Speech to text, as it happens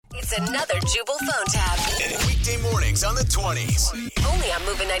It's another Jubal phone tab. Weekday mornings on the 20s. Only on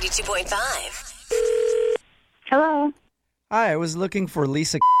Moving 92.5. Hello. Hi, I was looking for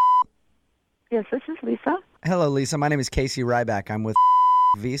Lisa. Yes, this is Lisa. Hello, Lisa. My name is Casey Ryback. I'm with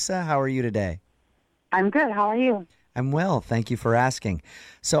Visa. How are you today? I'm good. How are you? I'm well. Thank you for asking.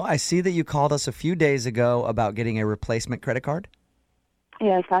 So I see that you called us a few days ago about getting a replacement credit card.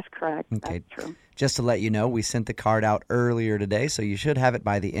 Yes, that's correct. Okay. That's true. Just to let you know, we sent the card out earlier today, so you should have it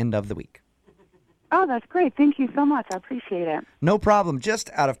by the end of the week. Oh, that's great. Thank you so much. I appreciate it. No problem.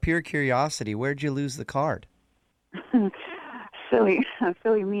 Just out of pure curiosity, where'd you lose the card?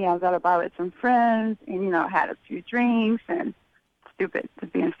 Silly me. I was at a bar with some friends and, had a few drinks and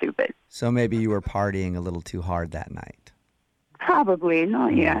just being stupid. So maybe you were partying a little too hard that night. Probably. No,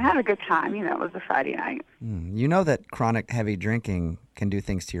 yeah. I had a good time. It was a Friday night. You know that chronic heavy drinking can do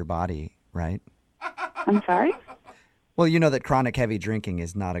things to your body, right? I'm sorry? Well, you know that chronic heavy drinking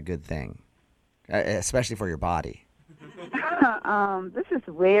is not a good thing, especially for your body. This is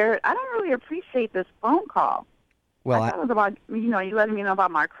weird. I don't really appreciate this phone call. Well, I thought it was about, you letting me know about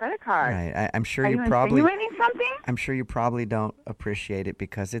my credit card. Right. I'm sure Are you you probably. insinuating something? I'm sure you probably don't appreciate it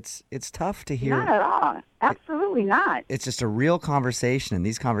because it's tough to hear. Not at all. Absolutely not. It's just a real conversation, and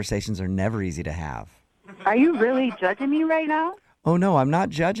these conversations are never easy to have. Are you really judging me right now? Oh no, I'm not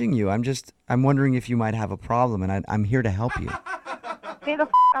judging you. I'm wondering if you might have a problem, and I'm here to help you. Stay the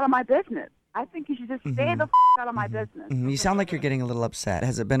out of my business. I think you should just stay the out of my business. You sound like you're getting a little upset.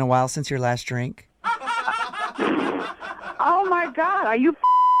 Has it been a while since your last drink? Oh my God, are you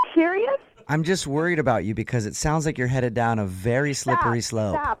serious? I'm just worried about you because it sounds like you're headed down a very slippery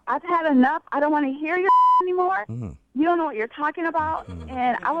slope. Stop. I've had enough. I don't want to hear your anymore. You don't know what you're talking about,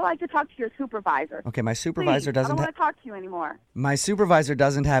 and I would like to talk to your supervisor. Okay, my supervisor Please, doesn't. I don't want to talk to you anymore. My supervisor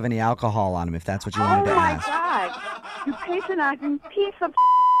doesn't have any alcohol on him. If that's what you wanted to ask. Oh my God, you patronizing piece of.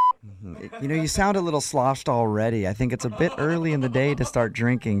 You sound a little sloshed already. I think it's a bit early in the day to start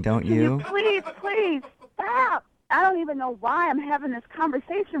drinking, don't you? Please stop. I don't even know why I'm having this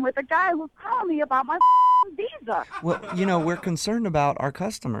conversation with a guy who's calling me about my visa. Well, we're concerned about our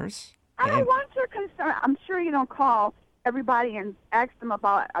customers. I don't want your concern. I'm sure you don't call everybody and ask them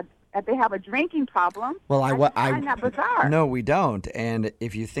about if they have a drinking problem. Well, I find that bizarre. No, we don't. And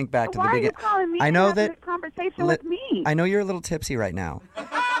if you think back to the beginning, why are you calling me? I know and having that this conversation with me. I know you're a little tipsy right now.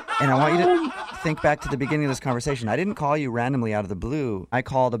 And I want you to think back to the beginning of this conversation. I didn't call you randomly out of the blue. I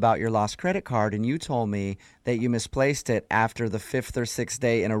called about your lost credit card, and you told me that you misplaced it after the 5th or 6th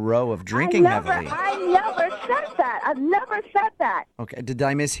day in a row of drinking heavily. I never said that. I've never said that. Okay, did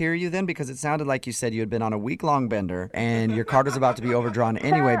I mishear you then? Because it sounded like you said you had been on a week-long bender, and your card was about to be overdrawn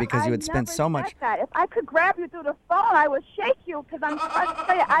anyway because you had spent so much. That. If I could grab you through the phone, I would shake you because I'm trying to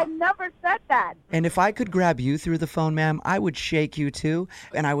say I never said that. And if I could grab you through the phone, ma'am, I would shake you too,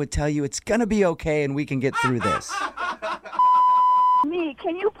 and I would tell you it's going to be okay and we can get through this. Me,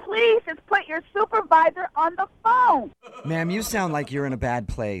 can you please just put your supervisor on the phone? Ma'am, you sound like you're in a bad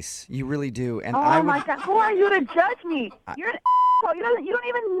place. You really do. And my God, who are you to judge me? You're an asshole. You don't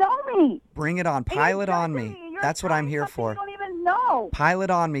even know me. Bring it on. Pile it on me. That's what I'm here for. You don't even know. Pile it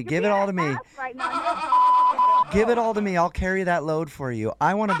on me. Give it all to me. Right now. Give it all to me. I'll carry that load for you.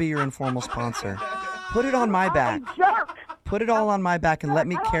 I want to be your informal sponsor. Put it on my back. Jerk. Put it all on my back and let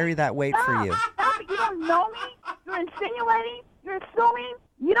me carry that weight for you. Stop it. You don't know me. You're insinuating. You're assuming.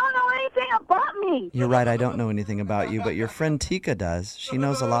 You don't know anything about me. You're right. I don't know anything about you, but your friend Tika does. She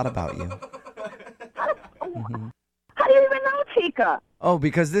knows a lot about you. How do you even know Tika? Oh,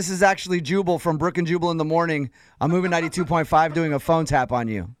 because this is actually Jubal from Brook and Jubal in the Morning. I'm moving 92.5 doing a phone tap on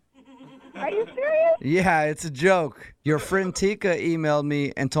you. Are you serious? Yeah, it's a joke. Your friend Tika emailed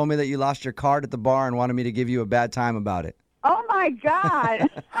me and told me that you lost your card at the bar and wanted me to give you a bad time about it. Oh, my God.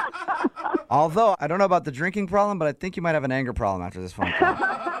 Although, I don't know about the drinking problem, but I think you might have an anger problem after this phone call.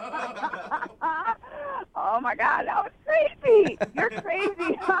 Oh, my God. That was crazy. You're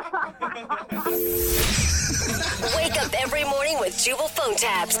crazy. Wake up every morning with Jubal phone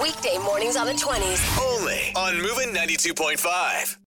tabs. Weekday mornings on the 20s. Only on Moving 92.5.